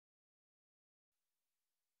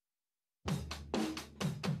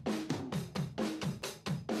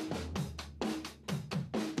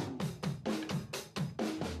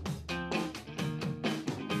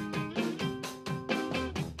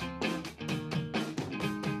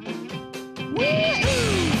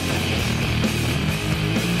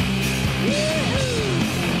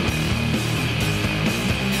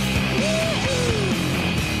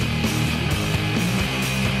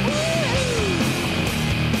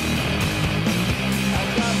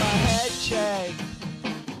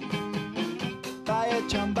a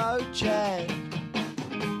jumbo jet.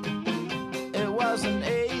 It wasn't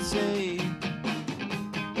easy,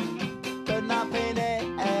 but nothing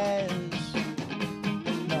is.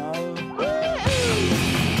 No.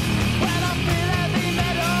 When I feel heavy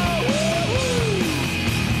metal,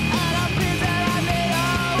 and I feel that I need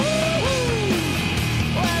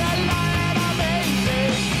when I lie and I'm easy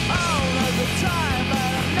all of the time,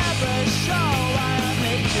 but I'm never sure why I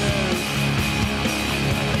need you.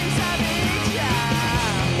 Please I need ya.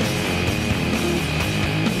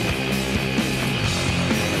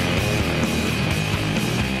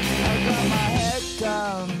 I got my head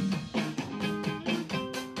down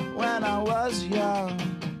when I was young.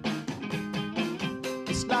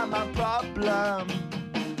 It's not my problem.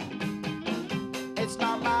 It's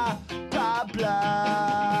not my problem.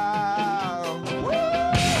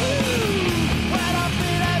 When I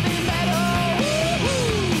feel heavy metal,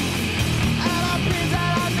 and I feel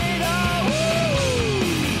that I need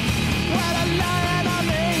when I lie and I'm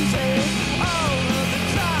easy all of the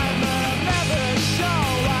time, but I'm never sure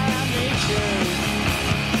why I need you.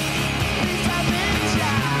 Please I need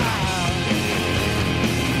ya.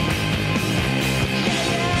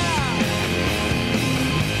 Yeah, yeah.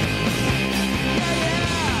 Yeah,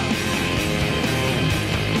 yeah.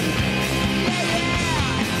 Yeah, yeah.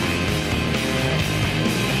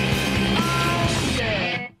 Oh,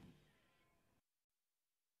 yeah.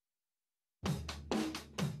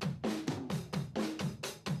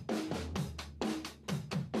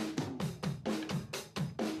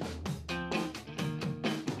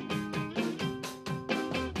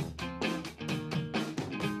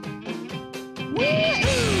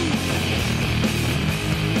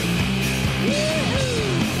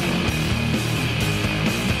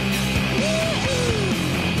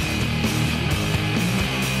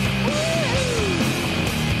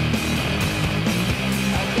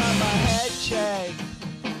 I got my head checked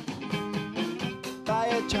by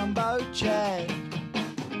a jumbo jet.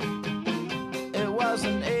 It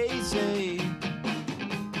wasn't easy,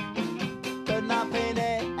 but nothing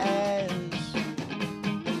is.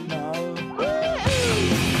 No.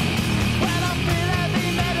 When I feel heavy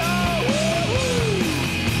metal,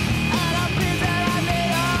 and I feel that I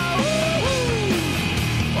need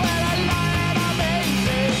when I lie and I'm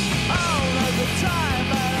easy all of the time,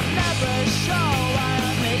 but I'm never sure why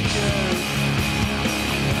I need you.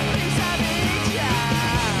 Please I need ya.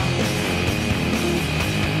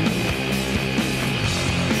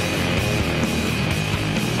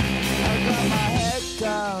 I got my head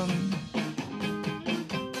down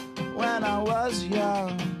when I was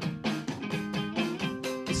young.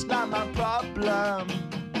 It's not my problem.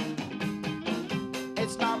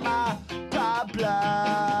 It's not my problem.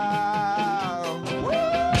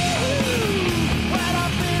 When I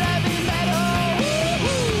feel heavy metal,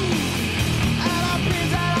 and I feel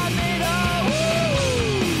that I need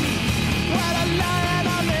when I lie and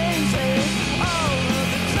I'm easy all of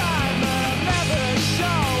the time, but I'm never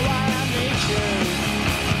sure why I need you.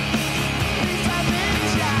 Please I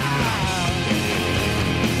need ya.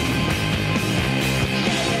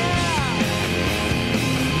 Yeah, yeah.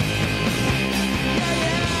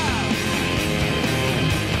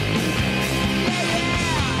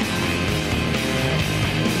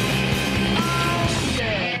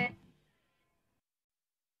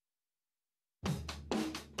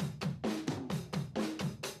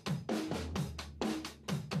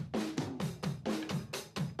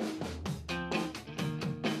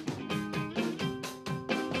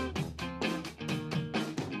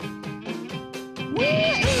 Yeah,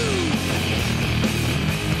 yeah.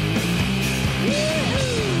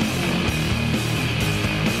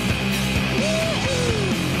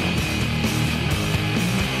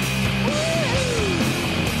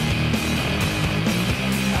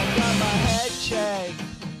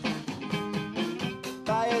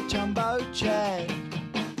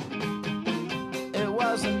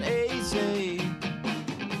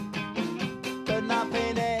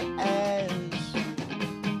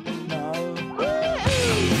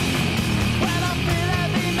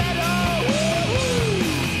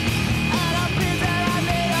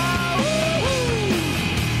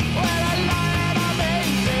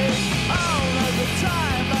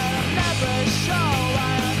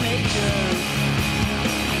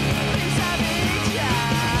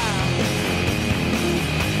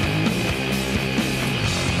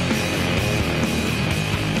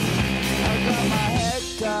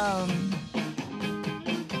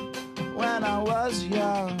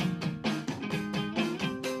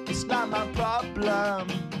 problem.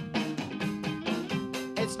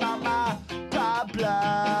 It's not my problem.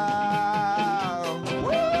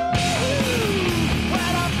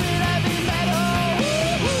 When I feel heavy metal,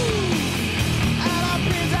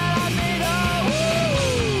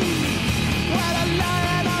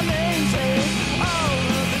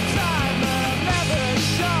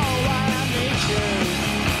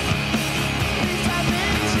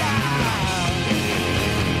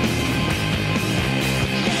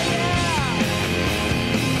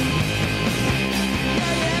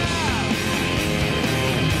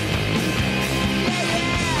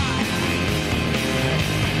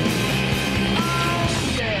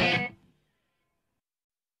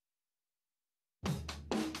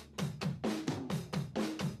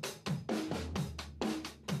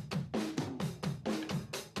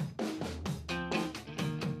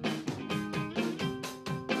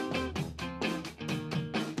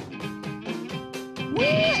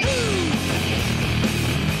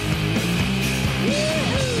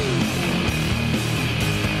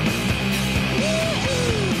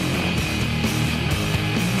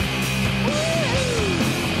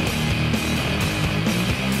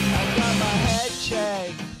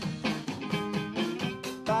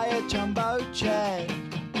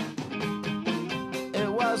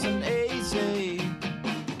 wasn't easy,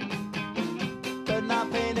 but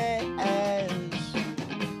nothing is.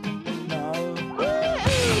 No.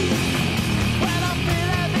 When I feel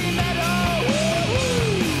heavy metal,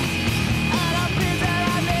 and I feel that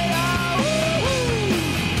I need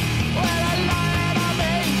when I lie and I'm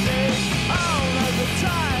easy all of the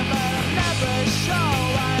time, but I'm never sure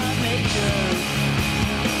why I need you.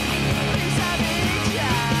 Please I need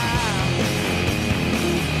you.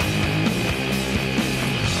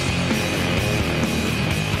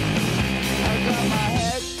 I got my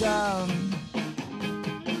head down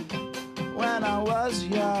when I was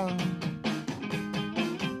young.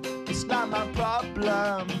 It's not my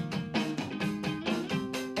problem.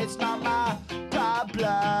 It's not my problem.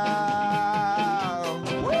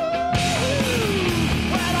 When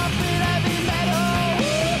I feel heavy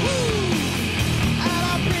metal, and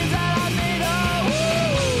I feel that I need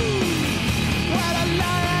when I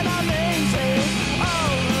lie and I'm easy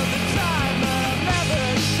all of the time, but I'm never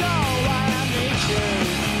sure why I need you.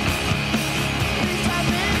 Please I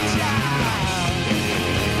need you.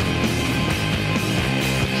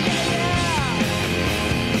 Yeah, yeah. Yeah, yeah.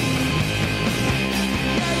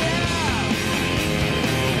 Yeah, yeah.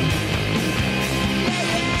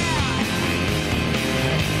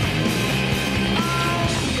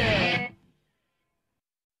 Oh, yeah.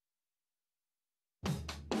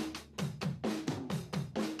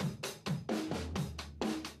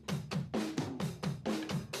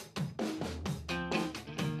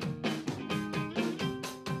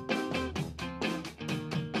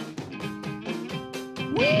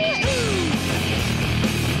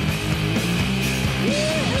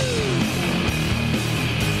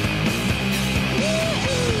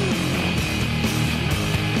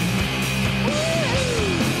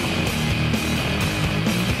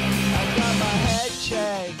 I got my head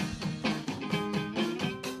checked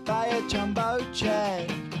by a jumbo jet.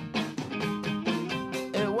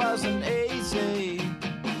 It wasn't easy,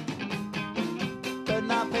 but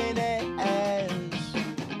nothing is.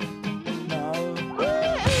 No.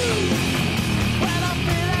 When I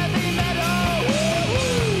feel heavy metal,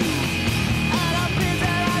 and I feel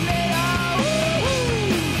that I need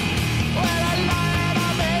when I lie and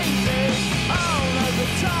I'm easy all of the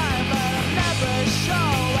time, but I'm never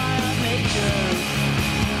sure why I need you.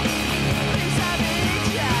 Please I need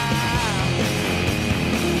you.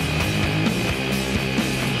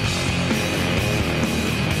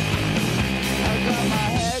 I got my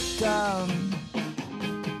head down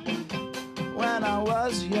when I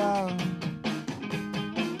was young.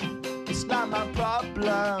 It's not my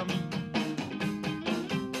problem.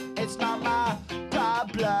 It's not my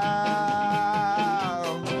problem.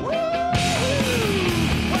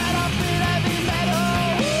 When I feel heavy metal,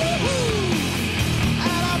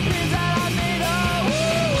 and I feel that I need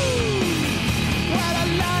when I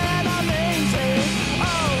lie and I'm easy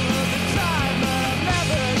all of the time, but I'm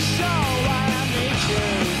never sure why I need you.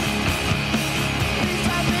 Please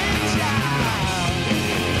I need you.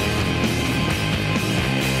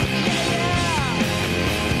 Yeah, yeah. Yeah, yeah.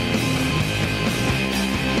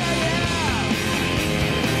 Yeah, yeah.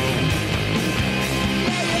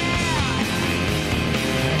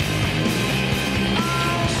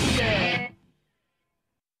 Oh, yeah.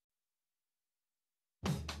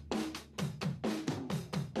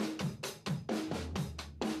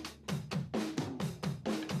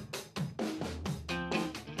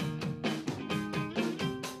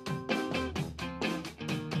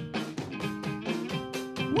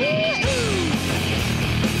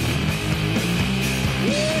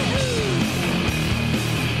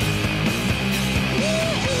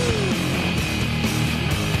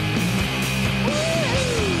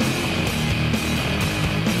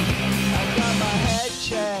 I got my head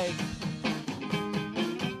checked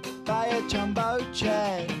by a jumbo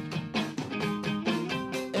jet.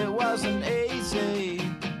 It wasn't easy,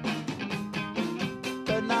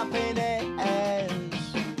 but nothing is.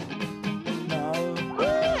 No.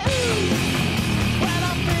 When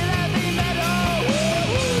I feel heavy metal,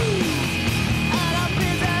 and I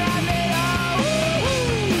feel that I need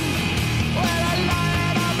when I lie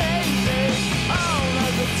and I'm easy all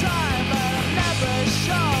of the time, but I'm never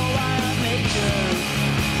sure why I need you.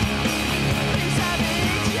 Please I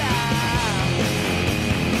need you.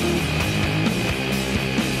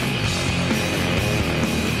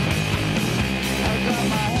 I got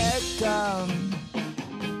my head down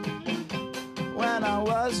when I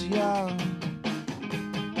was young.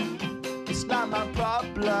 It's not my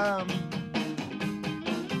problem.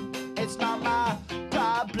 It's not my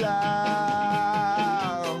problem.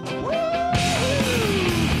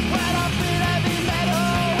 When I feel heavy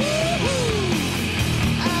metal,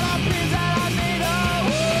 and I feel that I need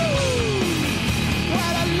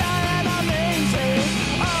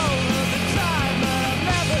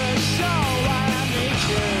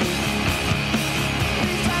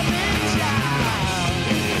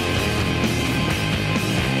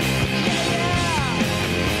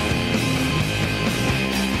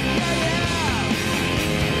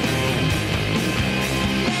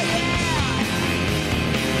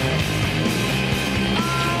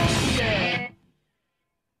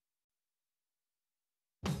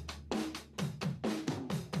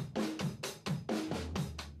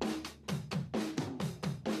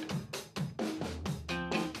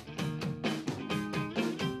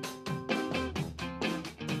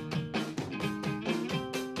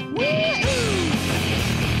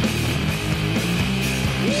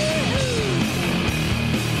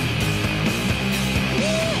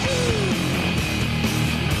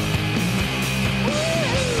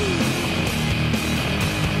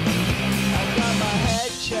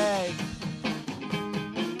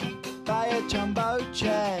Jumbo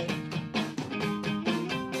jet.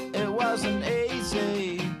 It wasn't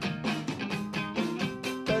easy,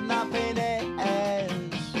 but nothing is.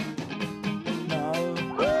 No.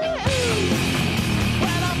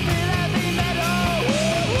 When I feel heavy metal,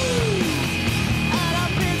 and I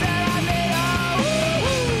feel that I need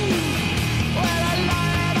when I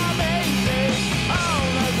lie and I'm easy all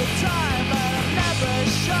of the time, but I'm never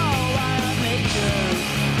sure why I need you.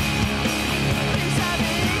 Please I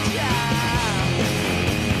need you.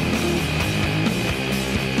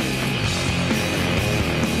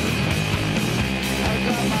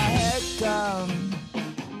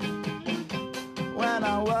 When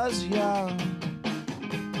I was young,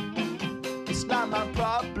 it's not my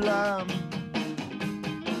problem.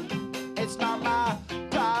 It's not my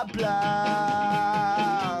problem.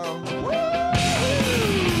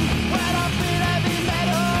 When I feel heavy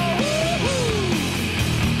metal,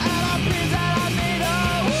 and I feel that I need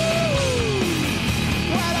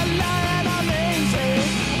when I lie and I'm easy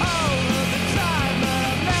all of the time, but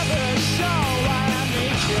I'm never sure why I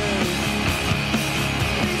need you.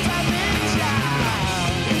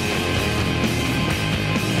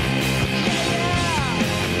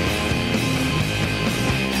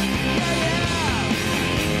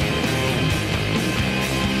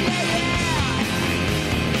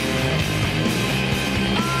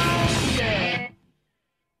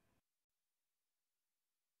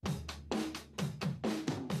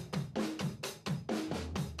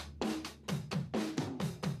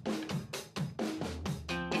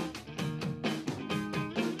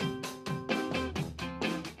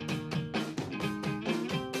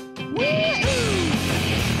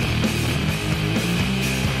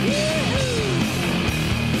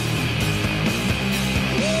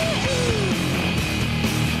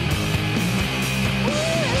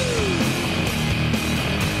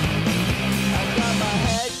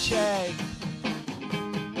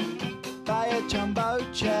 Jumbo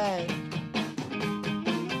jet.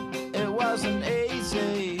 It wasn't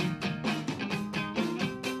easy,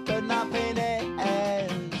 but nothing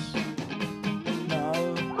is. No.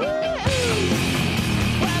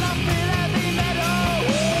 When I feel heavy metal,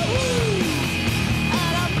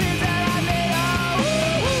 and I feel that I need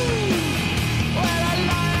when I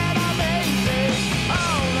lie and I'm easy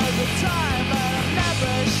all of the time, but I'm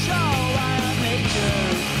never sure why I need you.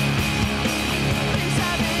 Please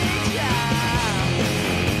I need you.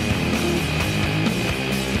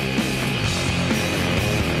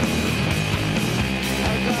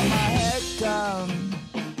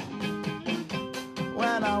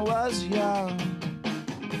 When I was young,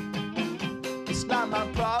 it's not my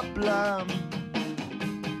problem.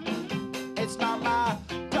 It's not my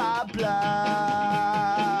problem.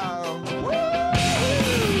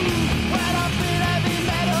 When I feel heavy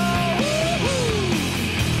metal,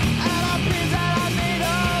 and I feel that I need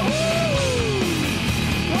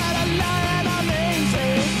when I lie and I'm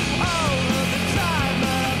easy all of the time,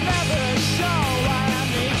 but I'm never sure why I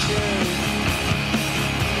need you.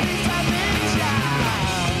 Please I need you.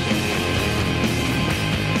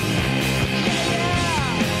 Yeah,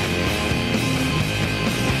 yeah.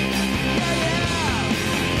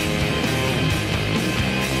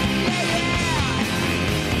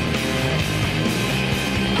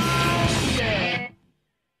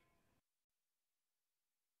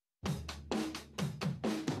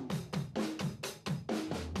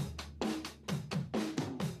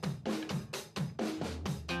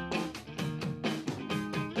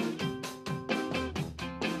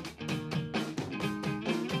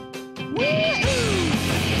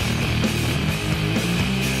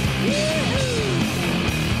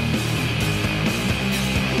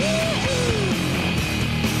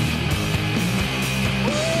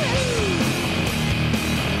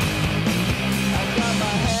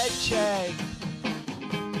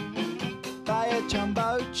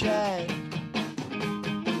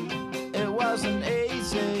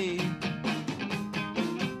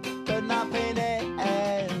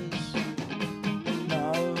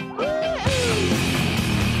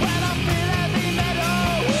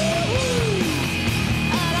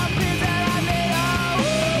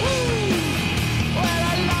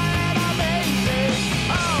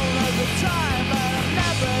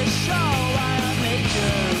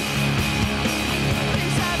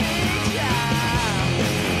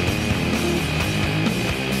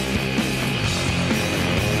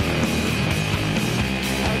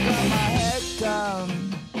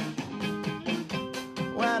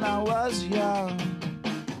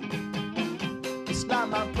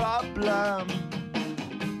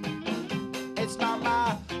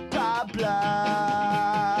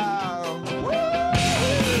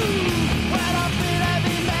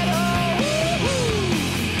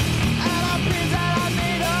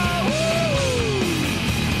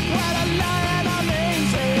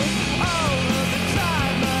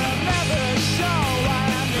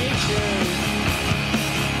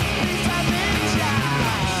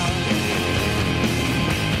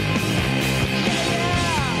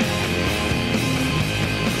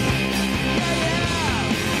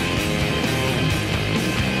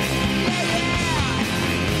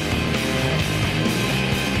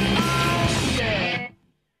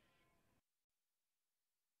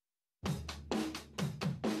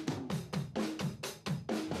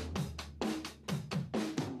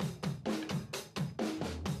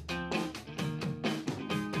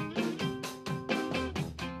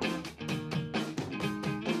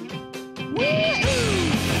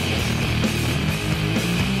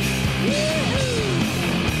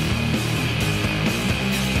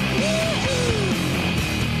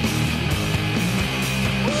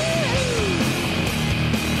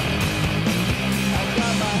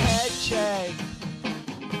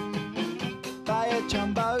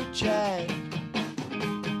 Jumbo jet.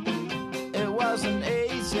 It wasn't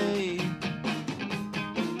easy,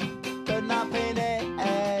 but nothing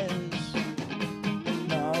is.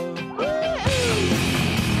 No.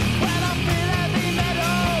 When I feel heavy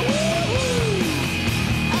metal,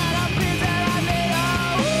 and I feel that I need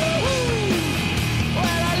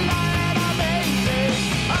when I lie and I'm easy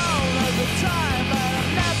all of the time, but I'm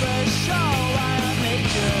never sure why I need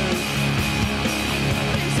you.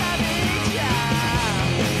 Please I need you.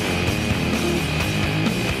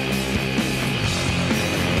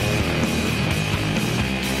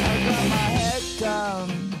 Down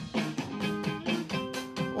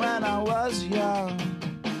when I was young.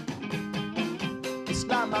 It's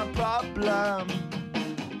not my problem.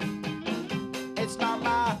 It's not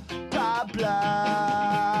my problem.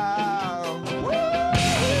 When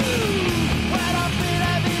I feel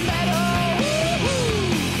heavy metal,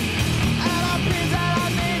 and I feel that I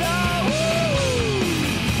need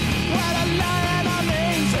when I lie and I'm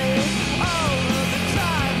easy all of the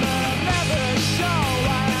time, but I'm never sure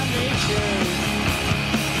why I need you.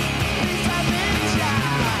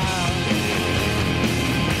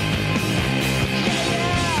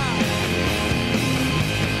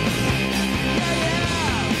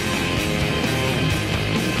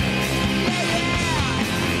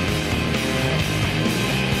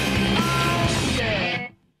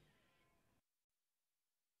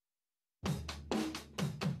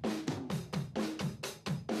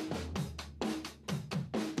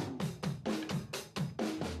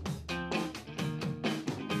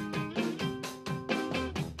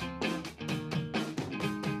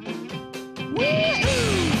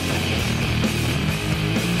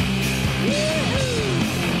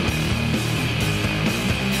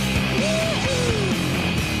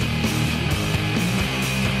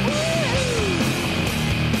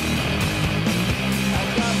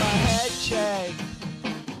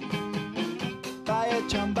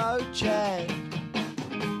 Jumbo jet.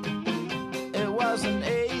 It wasn't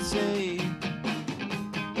easy,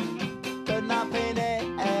 but nothing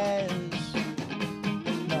is.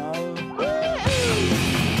 No.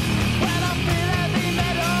 When I feel heavy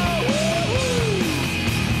metal,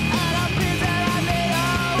 and I feel that I need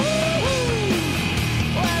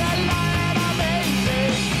when I lie and I'm easy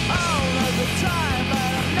all of the time,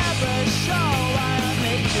 but I'm never sure why I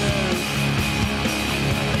need you.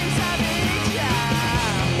 Please I need you.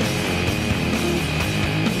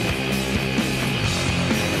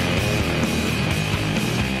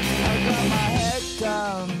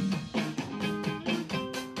 Down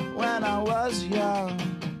when I was young.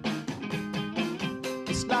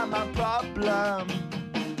 It's not my problem.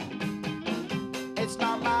 It's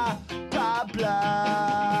not my problem.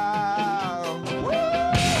 When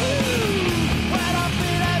I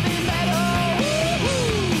feel heavy metal,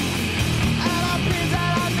 and I feel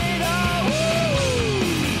that I need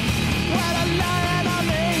when I lie and I'm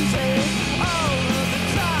easy all of the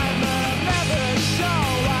time, but I'm never sure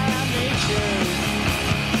why I need you.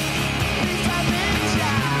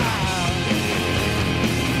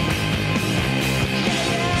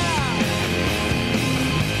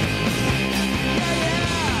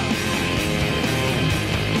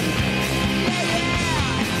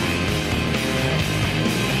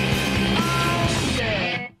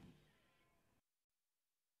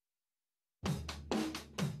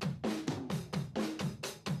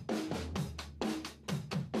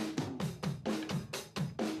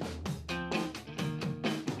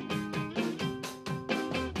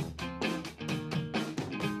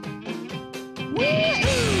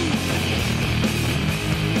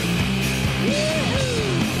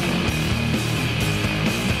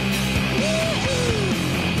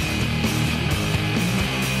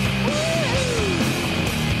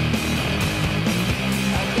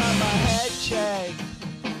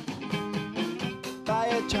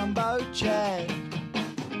 Jumbo jet.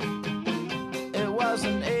 It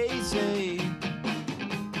wasn't easy,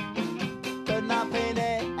 but nothing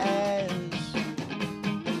is.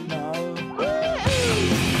 No.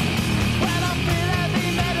 When I feel heavy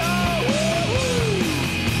metal,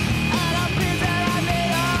 and I feel that I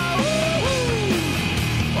need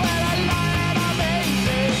when I lie and I'm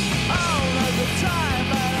easy all of the time,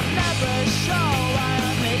 but I'm never sure why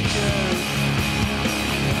I need you.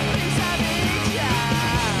 Please I need you.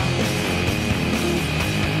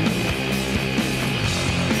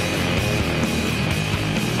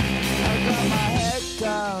 I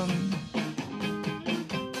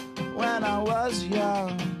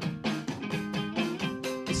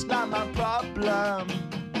problem.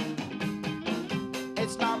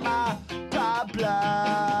 It's not my problem.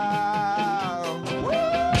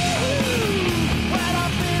 When I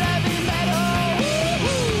feel heavy metal,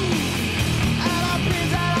 and I feel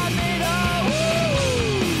that I need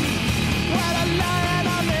when I lie and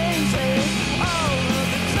I'm easy all of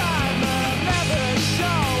the time, but I'm never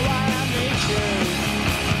sure why I need you.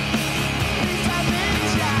 Please I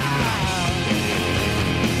need you.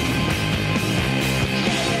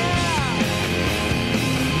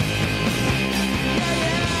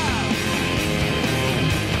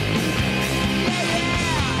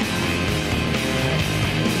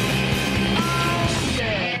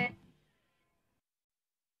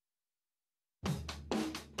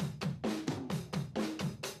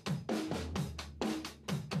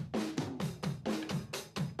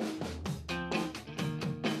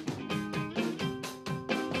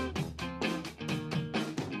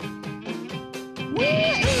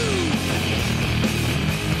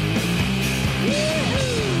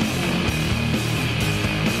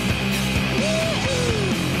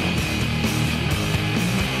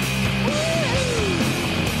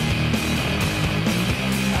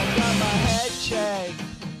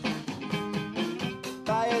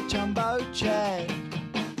 Jumbo jet.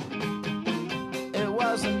 It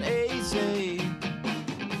wasn't easy,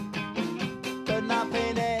 but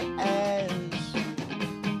nothing is.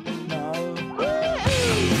 No.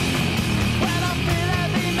 When I feel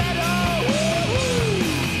heavy metal,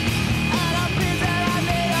 and I feel that I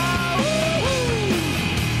need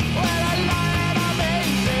when I lie and I'm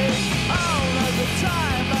easy all of the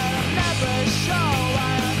time, but I'm never sure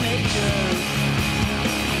why I need you.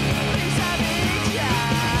 Please I need you.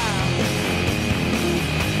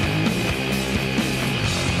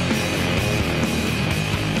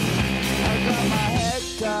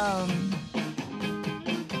 Down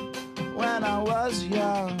when I was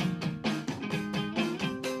young.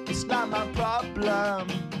 It's not my problem.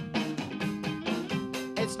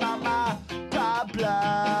 It's not my problem.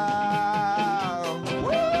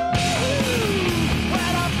 When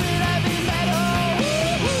I feel heavy metal,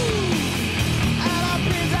 and I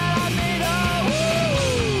feel that I need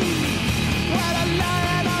when I lie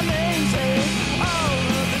and I'm easy all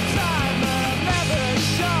of the time, but I'm never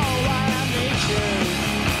sure why I need you.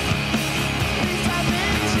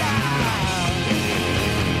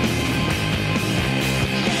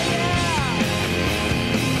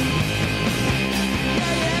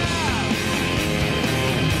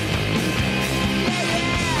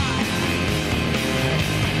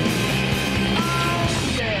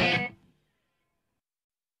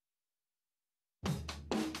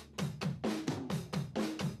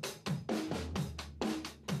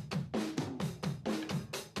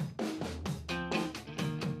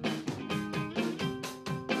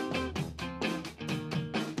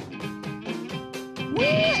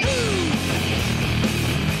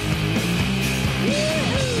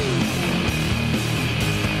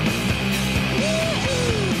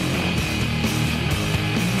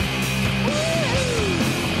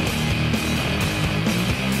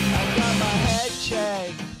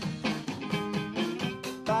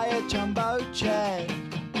 Jumbo jet.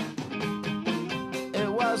 It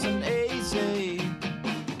wasn't easy,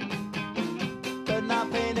 but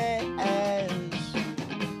nothing is.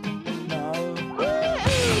 No.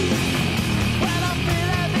 When I feel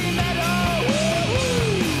heavy metal,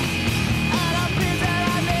 and I feel that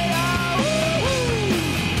I need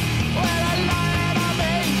when I lie and I'm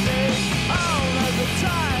easy all of the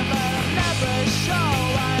time, but I'm never sure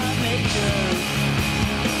why I need you.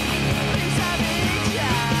 Please I need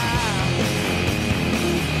you.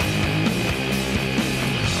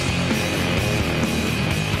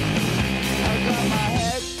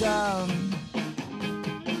 Down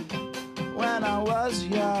when I was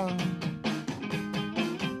young.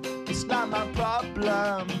 It's not my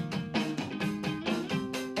problem.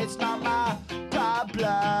 It's not my problem.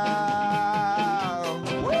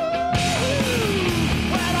 When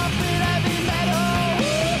I feel heavy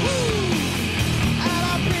metal, and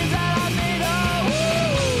I feel that I need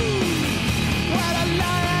when I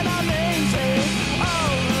lie and I'm easy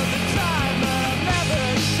all of the time, but I'm never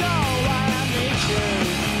sure why I need you.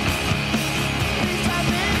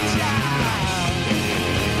 Yeah.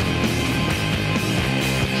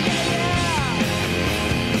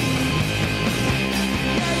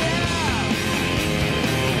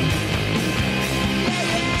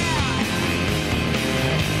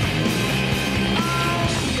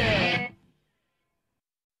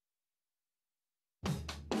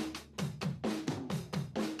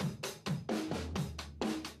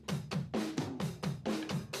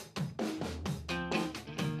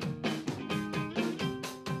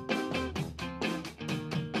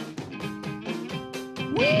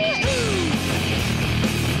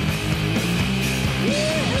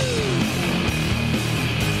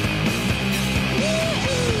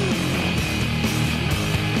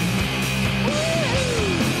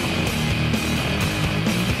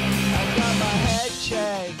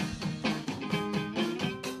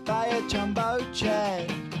 Jumbo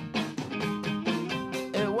jet.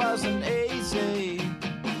 It wasn't easy,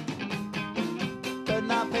 but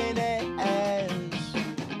nothing is.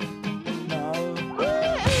 No.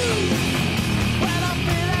 When I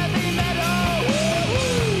feel heavy metal,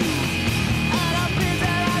 and I feel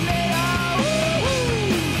that I need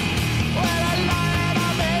when I lie and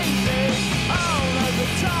I'm easy all of the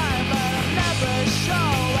time, but I'm never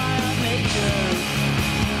sure why I need you.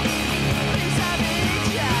 Please I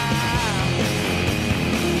need you.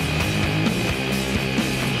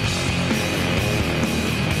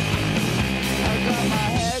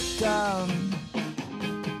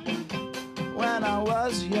 When I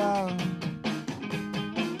was young,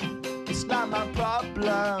 it's not my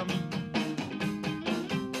problem.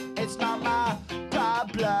 It's not my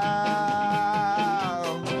problem.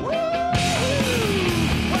 When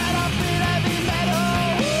I feel heavy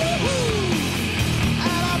metal,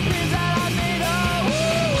 and I feel that I need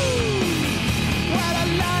when I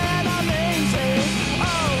lie and I'm easy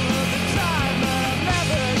all of the time, but I'm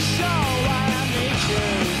never sure why I need you.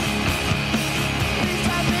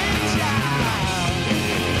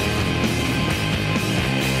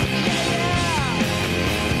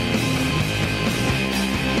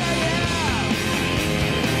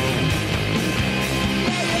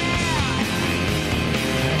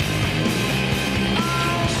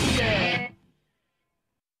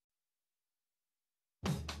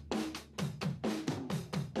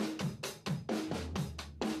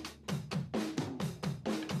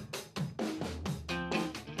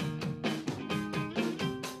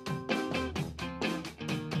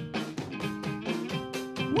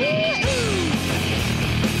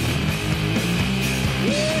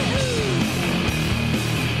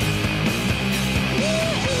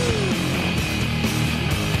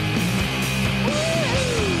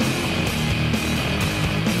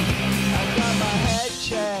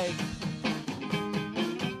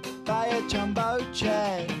 Jumbo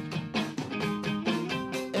jet.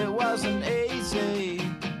 It wasn't easy,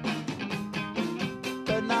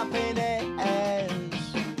 but nothing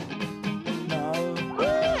is. No.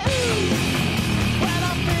 When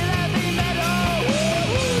I feel heavy metal,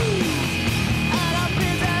 and I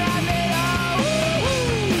feel that I need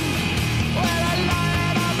when I lie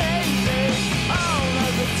and I'm easy all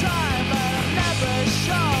of the time, but I'm never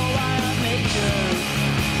sure why I need you.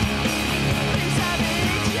 Please I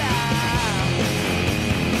need you.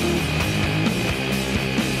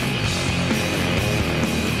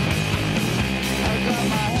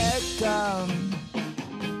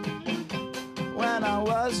 When I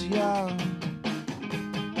was young,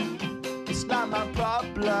 it's not my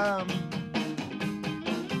problem.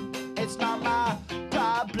 It's not my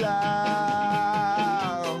problem.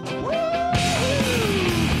 When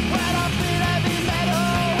I feel heavy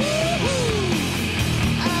metal,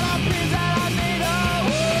 and I feel that I need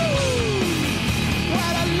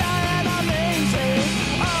when I lie and I'm easy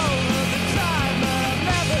all of the time, but I'm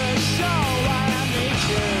never sure why I need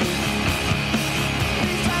you.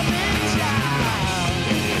 Please I need you.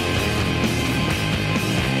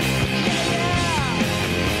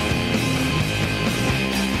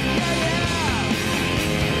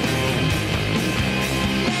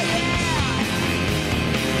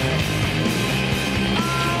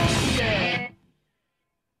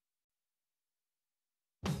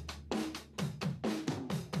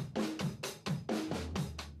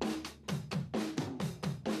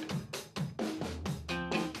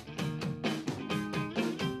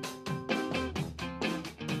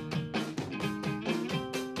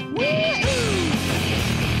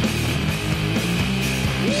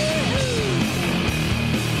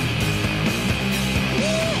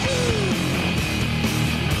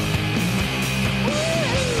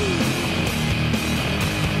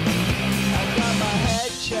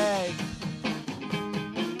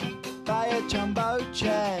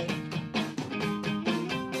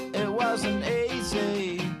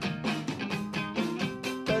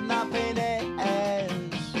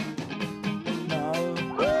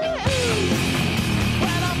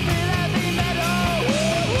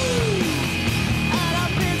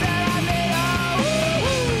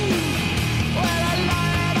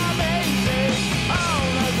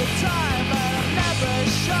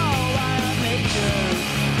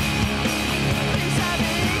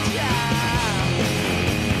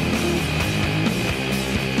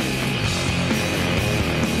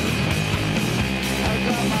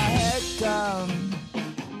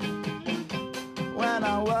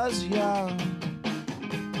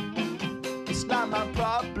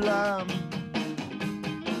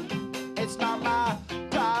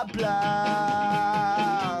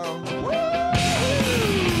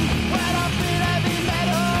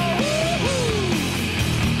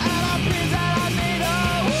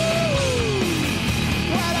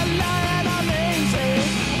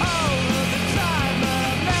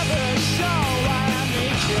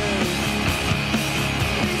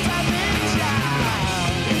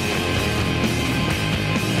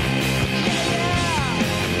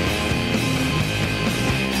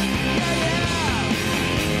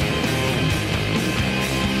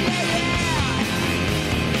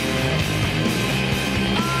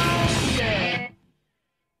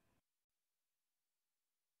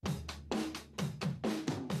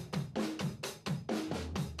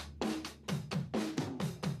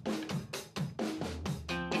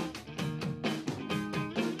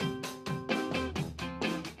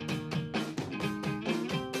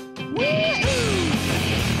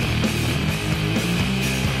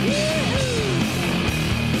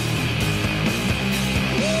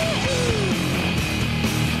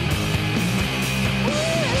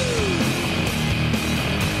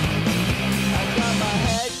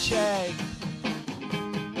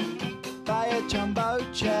 Jumbo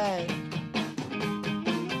jet.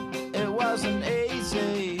 It wasn't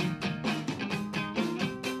easy,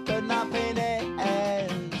 but nothing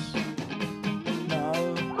is. No.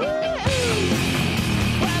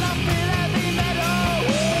 When I feel heavy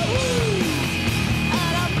metal,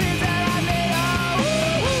 and I feel that I need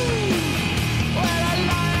when I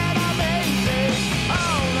lie and I'm easy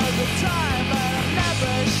all of the time, but I'm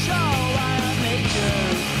never sure why I need you.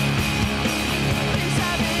 Please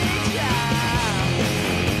I need you.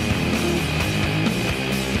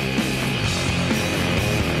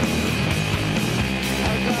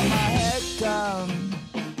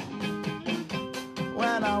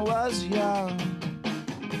 When I was young,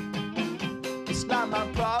 it's not my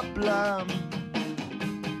problem.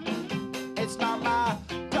 It's not my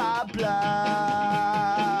problem.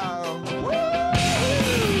 When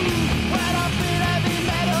I feel heavy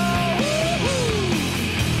metal,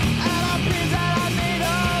 and I feel that I need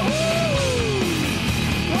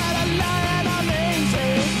when I lie and I'm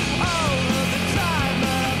easy all of the time,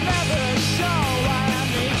 but I'm never sure why I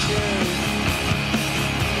need you.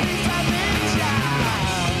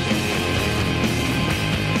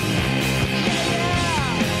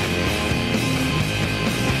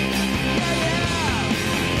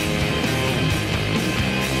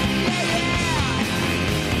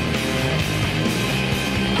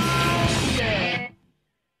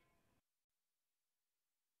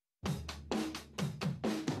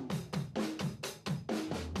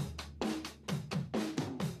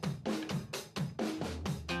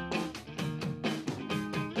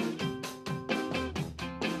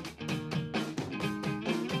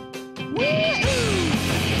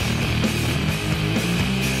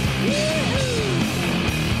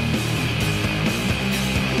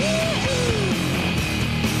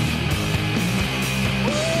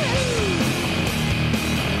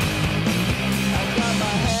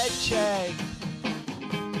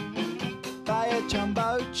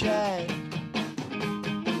 Jumbo jet.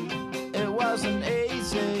 It wasn't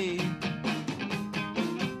easy,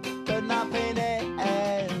 but nothing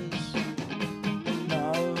is.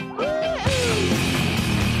 No.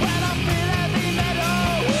 When I feel heavy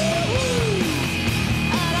metal,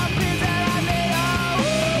 and I feel that I need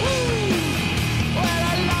when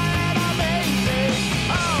I lie and I'm easy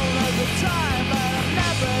all of the time, but I'm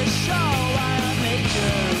never sure why I need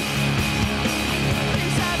you.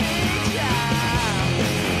 Please I need you.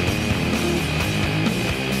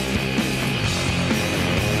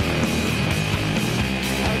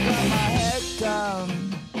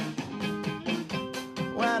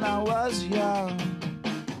 When I was young,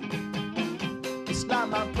 it's not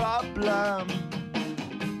my problem.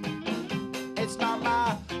 It's not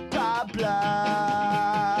my problem.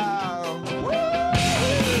 When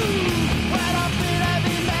I feel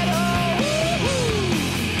heavy metal,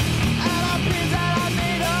 and I feel that I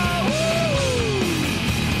need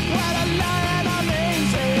when I lie and I'm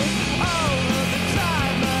easy all of the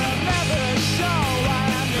time, but I'm never sure why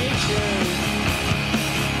I need you.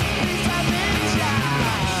 Please I need you.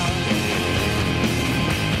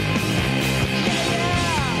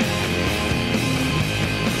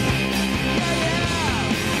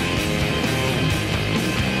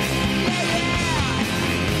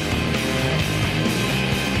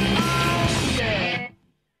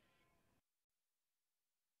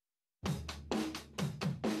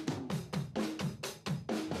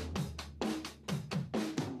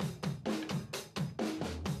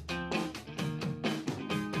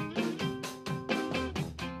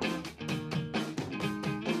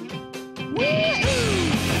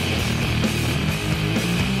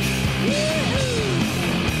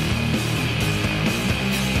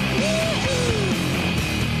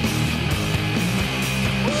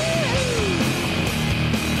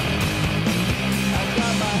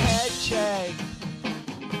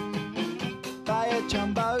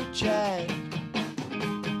 Jumbo jet.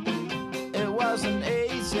 It wasn't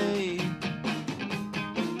easy,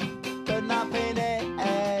 but nothing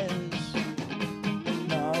is.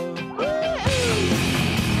 No.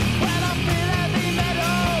 When I feel heavy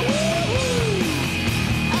metal,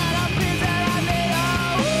 and I feel that I need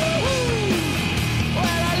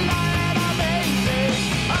when I lie and I'm easy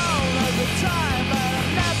all of the time, but I'm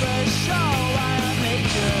never sure why I need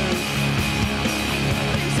you.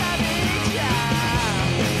 Please I need you.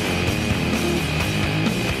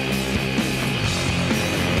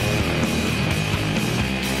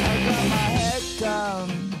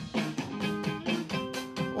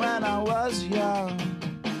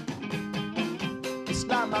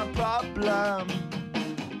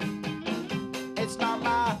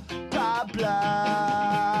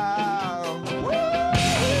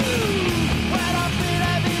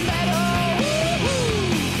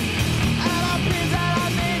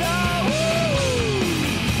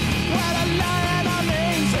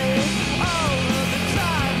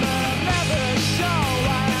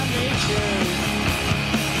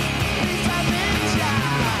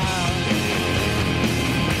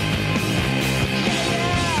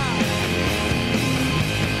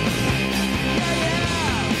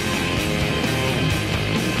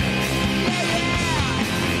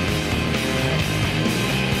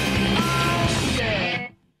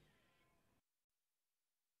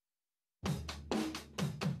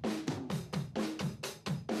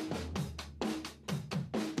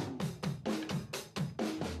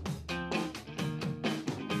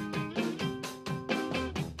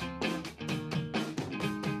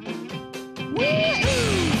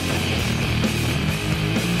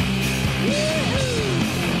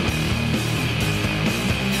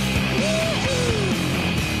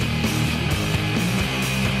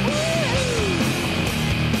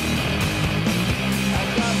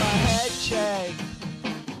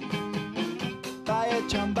 a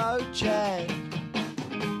jumbo jet.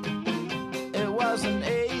 It wasn't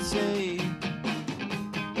easy,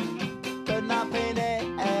 but nothing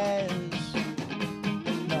is.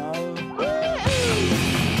 No.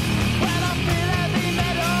 When I feel heavy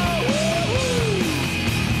metal,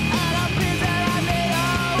 and I feel that I need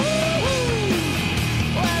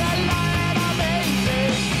when I lie and I'm easy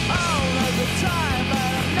all of the time,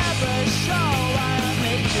 but I'm never sure why I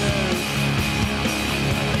need you.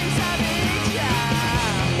 Please I need ya.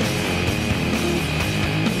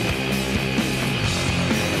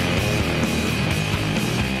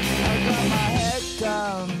 I got my head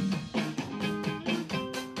down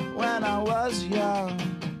when I was young.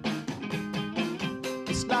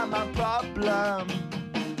 It's not my problem.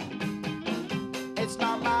 It's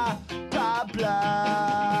not my problem.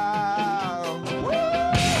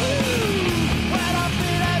 When I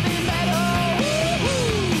feel heavy metal,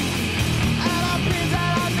 and I feel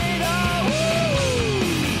that I need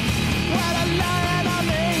when I lie and I'm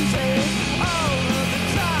easy all of the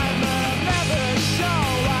time, but I'm never sure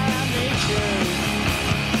why I need you.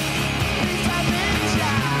 Please I need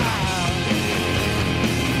ya.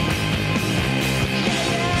 Yeah,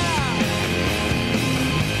 yeah.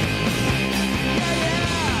 Yeah, yeah. Yeah, yeah.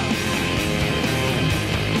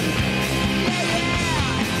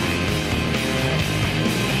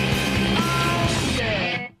 Oh,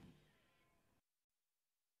 yeah.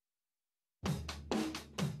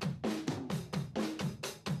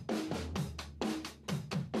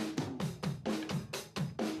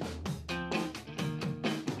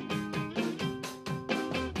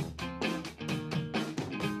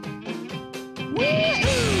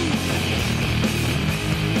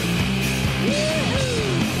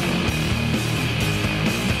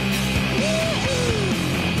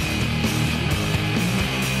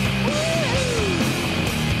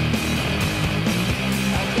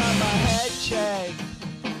 I got my head checked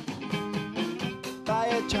by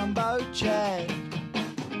a jumbo jet.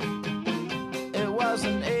 It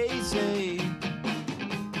wasn't easy,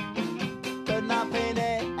 but nothing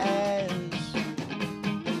is.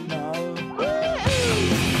 No.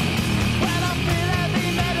 When I feel heavy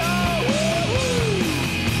metal,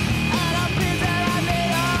 and I feel that I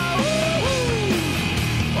need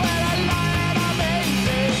when I lie and I'm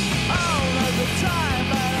easy all of the time,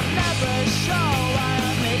 but I'm never sure why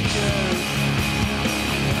I need you.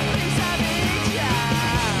 Please I need ya.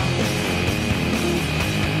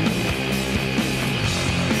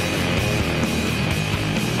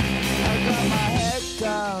 I got my head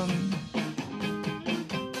down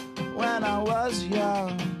when I was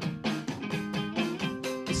young.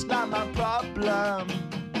 It's not my problem.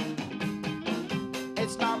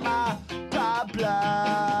 It's not my problem.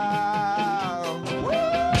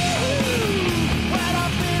 When I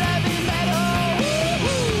feel heavy metal,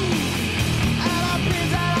 and I feel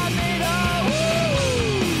that I need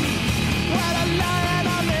when I lie and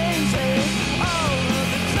I'm easy all of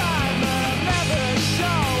the time, but I'm never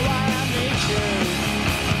sure why I need you.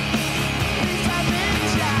 Please I need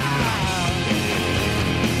ya.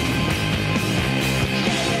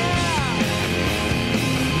 Yeah, yeah. Yeah, yeah.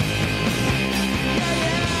 Yeah,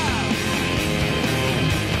 yeah.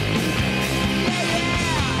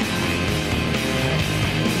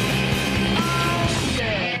 Oh,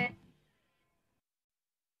 yeah.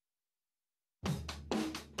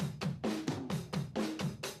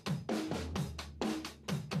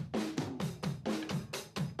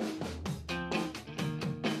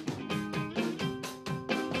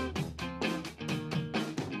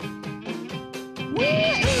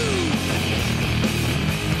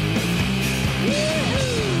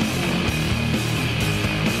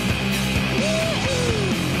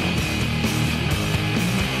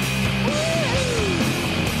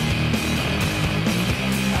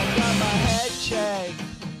 I got my head checked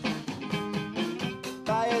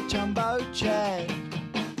by a jumbo jet.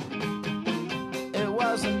 It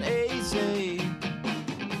wasn't easy,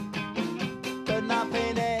 but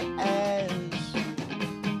nothing is.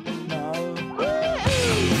 No.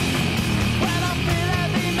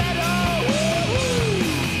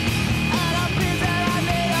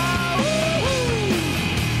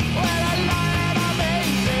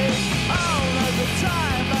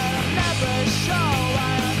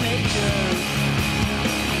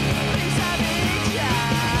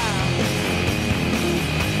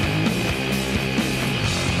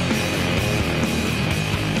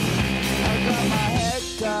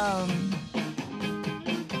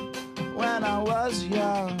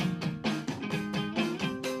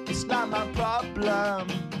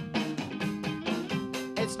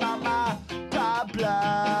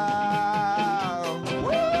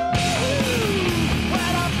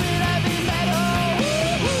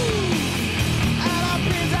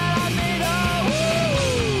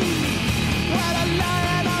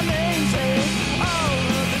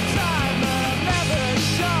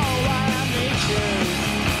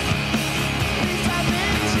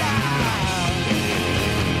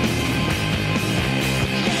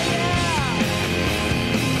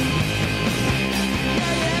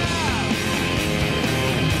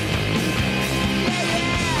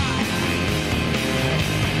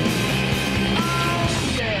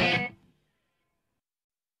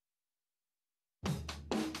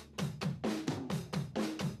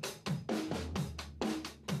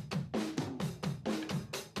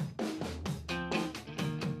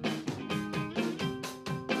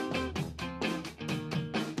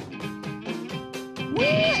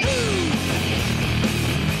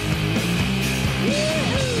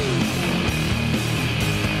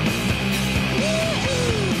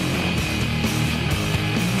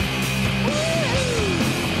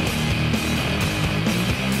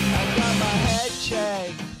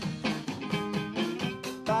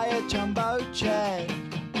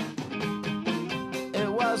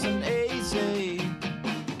 wasn't easy,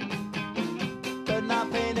 but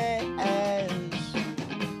nothing is.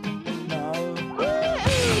 No.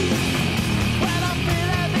 When I feel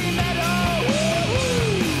heavy metal,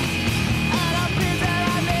 and I feel that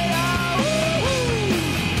I need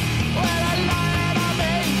when I lie and I'm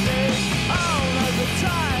easy all of the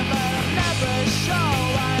time, but I'm never sure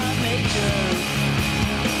why I need you.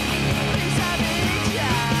 Please I need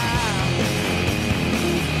ya.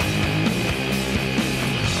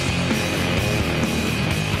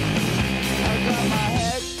 I got my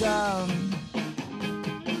head down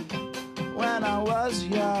when I was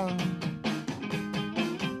young.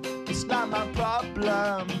 It's not my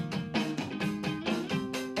problem.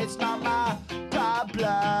 It's not my problem.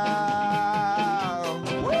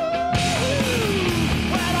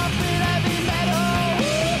 When I feel heavy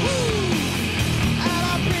metal, and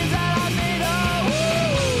I feel that I need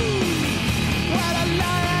when I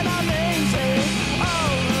lie and I'm easy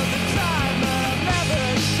all of the time, but I'm never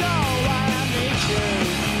sure why I need you.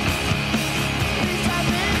 Please I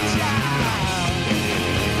need ya.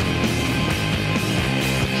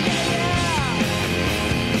 Yeah, yeah.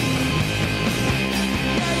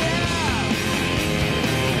 Yeah, yeah.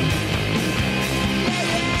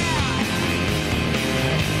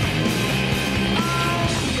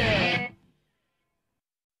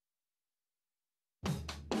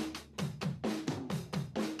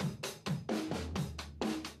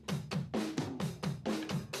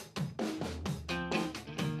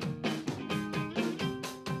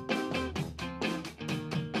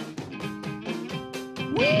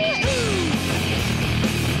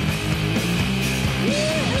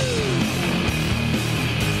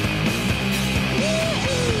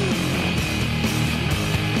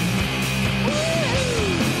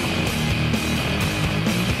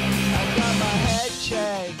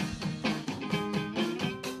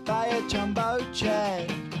 Jumbo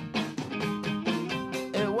jet.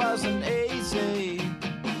 It wasn't easy,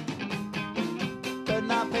 but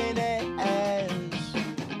nothing is.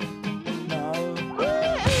 No.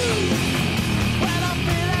 When I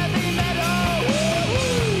feel heavy metal,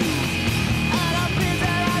 and I feel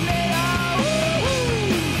that I need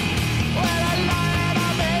when I lie and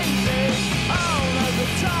I'm easy all of the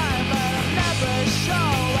time, but I'm never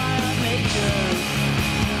sure why I need you.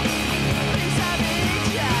 Please I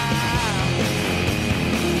need ya.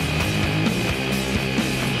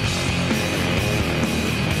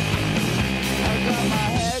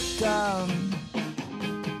 Down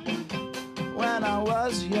when I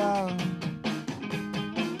was young.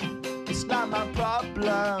 It's not my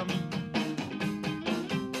problem.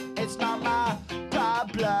 It's not my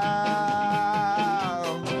problem.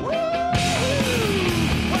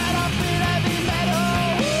 When I feel heavy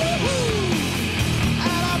metal,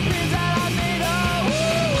 and I feel that I need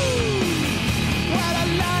when I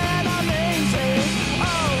lie and I'm easy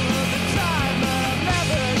all of the time, but I'm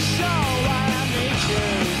never sure why I need you.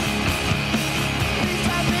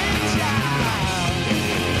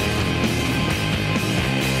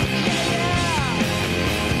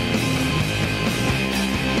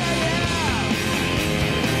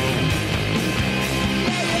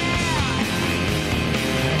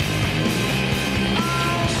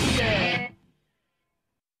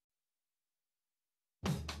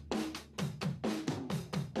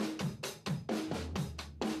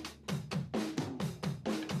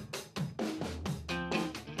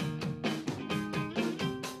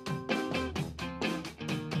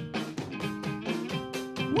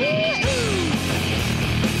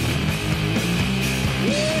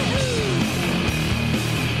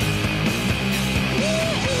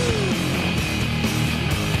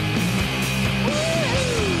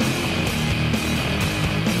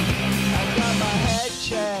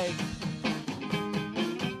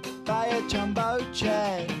 Jumbo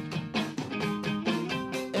jet.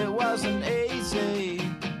 It wasn't easy,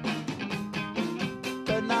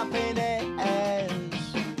 but nothing is.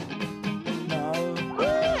 No.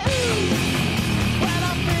 When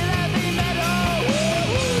I feel heavy metal,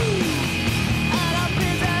 and I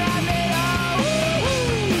feel that I need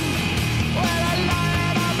when I lie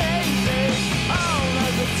and I'm easy all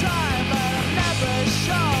of the time, but I'm never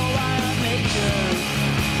sure why I need you.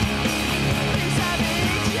 Please I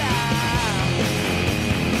need ya.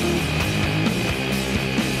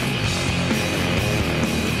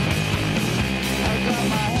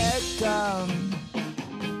 Down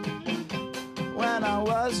when I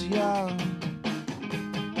was young.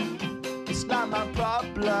 It's not my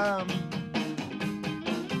problem.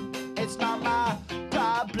 It's not my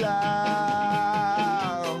problem.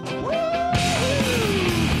 When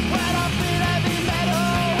I feel heavy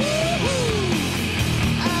metal,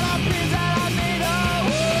 and I feel that I need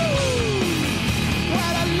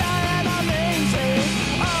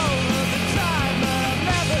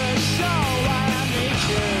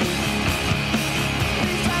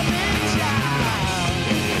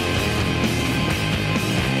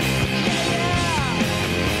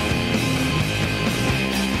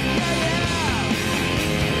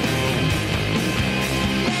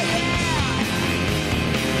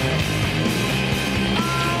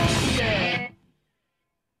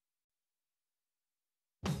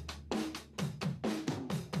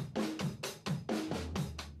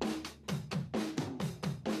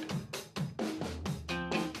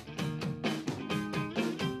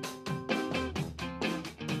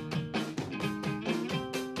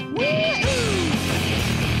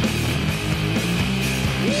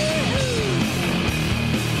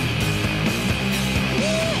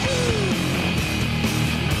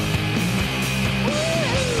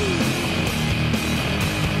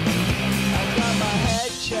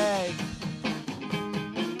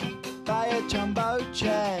Jumbo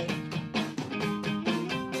jet.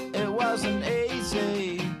 It wasn't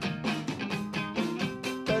easy,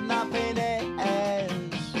 but nothing is.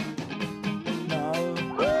 No.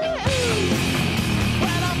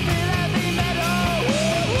 When I feel heavy metal,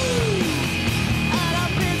 and I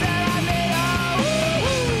feel that I need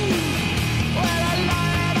when I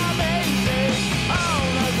lie and I'm easy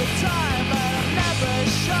all of the time, but I'm never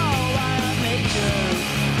sure why I need you.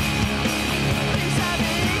 Please I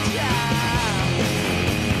need you.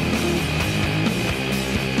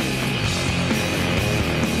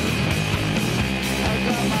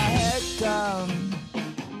 Down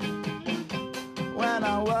when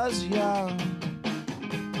I was young.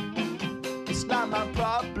 It's not my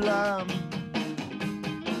problem.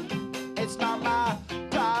 It's not my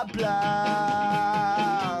problem.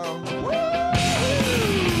 When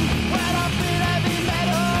I feel heavy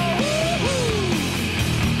metal,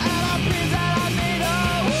 and I feel that I need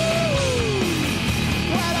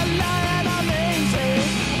when I lie and I'm easy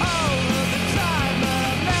all of the time, but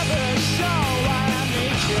I'm never sure why I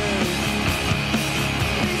need you.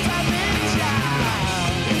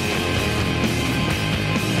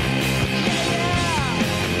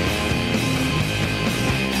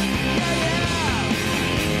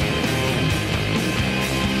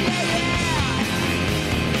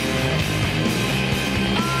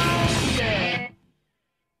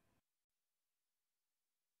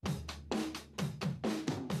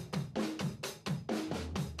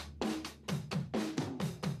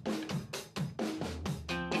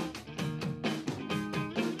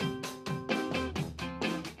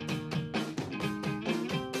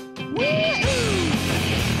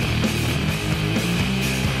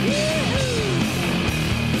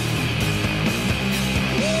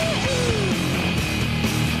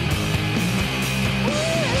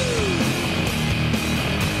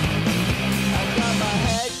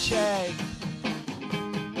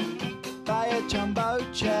 Jumbo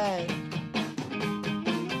jet.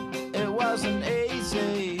 It wasn't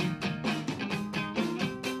easy,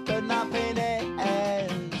 but nothing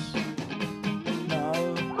is. No.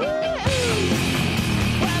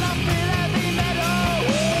 When I feel heavy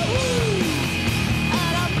metal,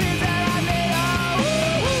 and I feel that I need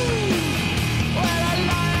when I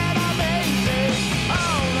lie and I'm easy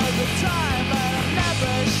all of the time, but I'm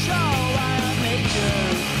never sure why I need you.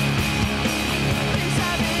 Please I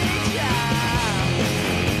need you.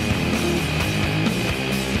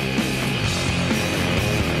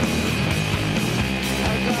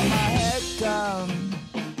 Down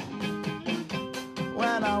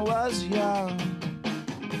when I was young.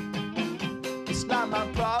 It's not my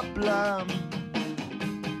problem.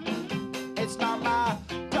 It's not my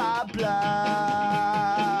problem.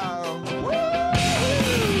 When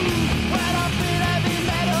I feel heavy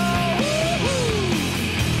metal,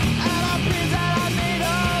 and I feel that I need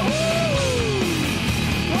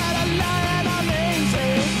when I lie and I'm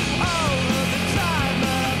easy all of the time,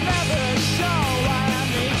 but I'm never sure why I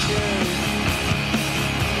need you.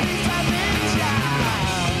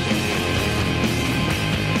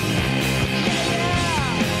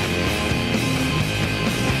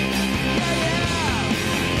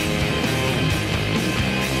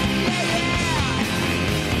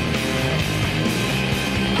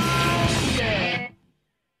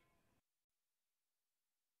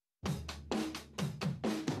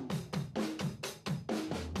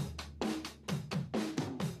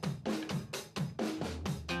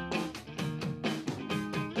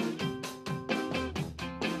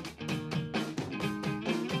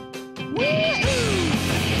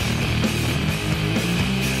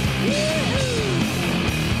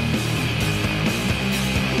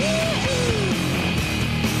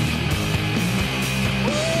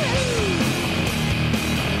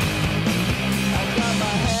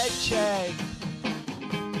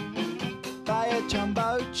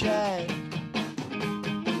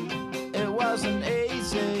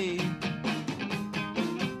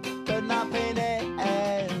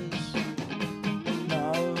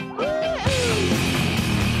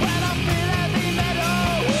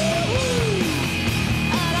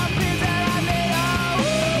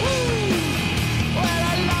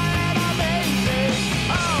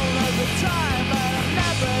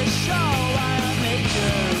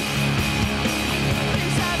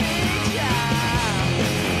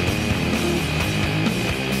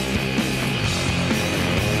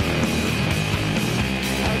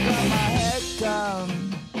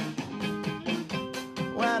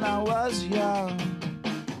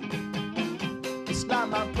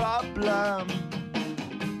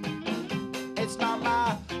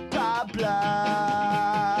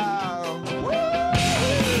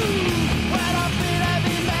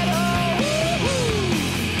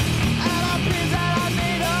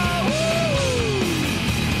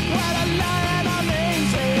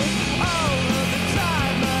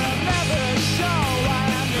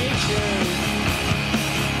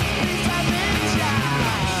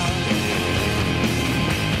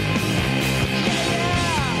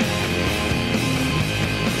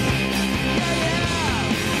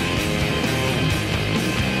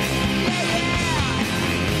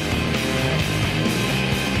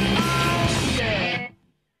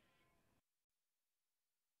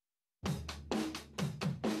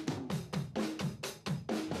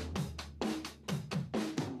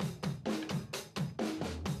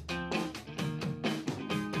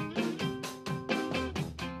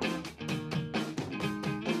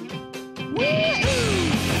 We're